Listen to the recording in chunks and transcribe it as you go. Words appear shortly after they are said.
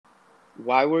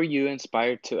Why were you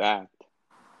inspired to act?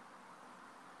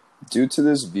 Due to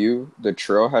this view, the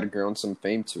trail had grown some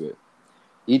fame to it.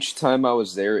 Each time I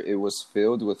was there, it was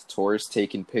filled with tourists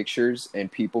taking pictures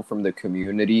and people from the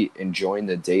community enjoying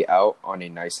the day out on a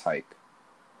nice hike.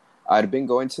 I had been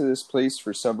going to this place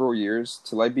for several years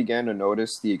till I began to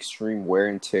notice the extreme wear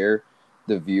and tear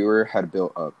the viewer had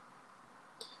built up.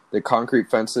 The concrete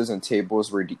fences and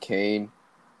tables were decaying,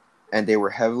 and they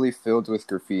were heavily filled with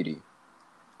graffiti.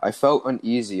 I felt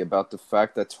uneasy about the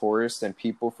fact that tourists and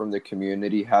people from the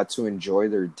community had to enjoy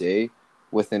their day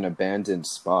with an abandoned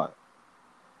spot.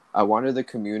 I wanted the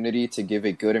community to give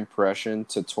a good impression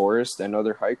to tourists and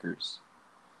other hikers.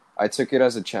 I took it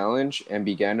as a challenge and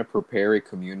began to prepare a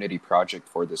community project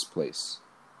for this place.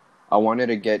 I wanted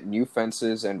to get new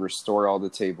fences and restore all the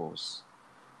tables.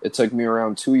 It took me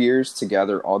around 2 years to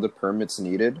gather all the permits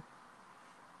needed.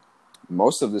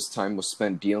 Most of this time was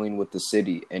spent dealing with the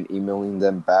city and emailing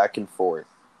them back and forth.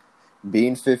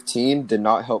 Being 15 did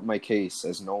not help my case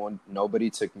as nobody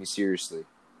took me seriously.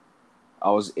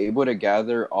 I was able to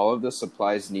gather all of the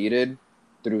supplies needed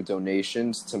through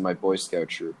donations to my Boy Scout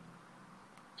troop.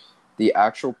 The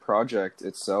actual project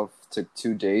itself took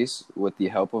 2 days with the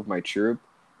help of my troop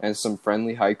and some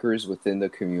friendly hikers within the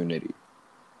community.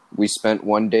 We spent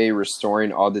one day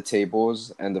restoring all the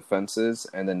tables and the fences,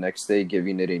 and the next day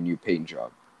giving it a new paint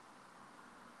job.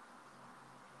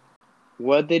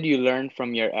 What did you learn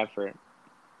from your effort?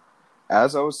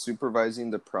 As I was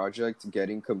supervising the project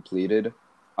getting completed,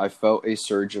 I felt a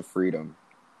surge of freedom.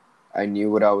 I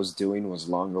knew what I was doing was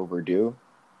long overdue.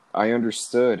 I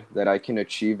understood that I can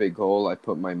achieve a goal I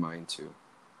put my mind to.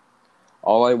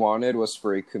 All I wanted was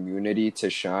for a community to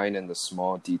shine in the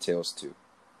small details too.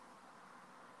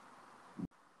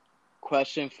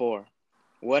 Question 4.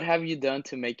 What have you done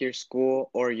to make your school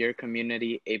or your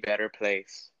community a better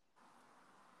place?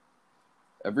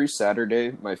 Every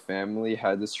Saturday, my family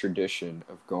had this tradition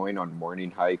of going on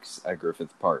morning hikes at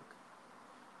Griffith Park.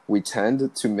 We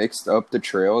tend to mix up the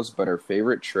trails, but our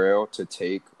favorite trail to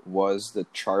take was the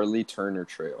Charlie Turner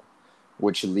Trail,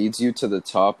 which leads you to the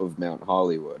top of Mount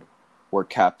Hollywood, where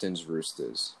Captain's Roost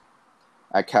is.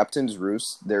 At Captain's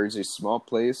Roost, there is a small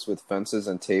place with fences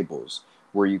and tables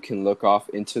where you can look off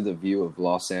into the view of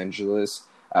Los Angeles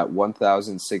at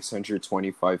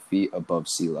 1,625 feet above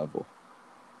sea level.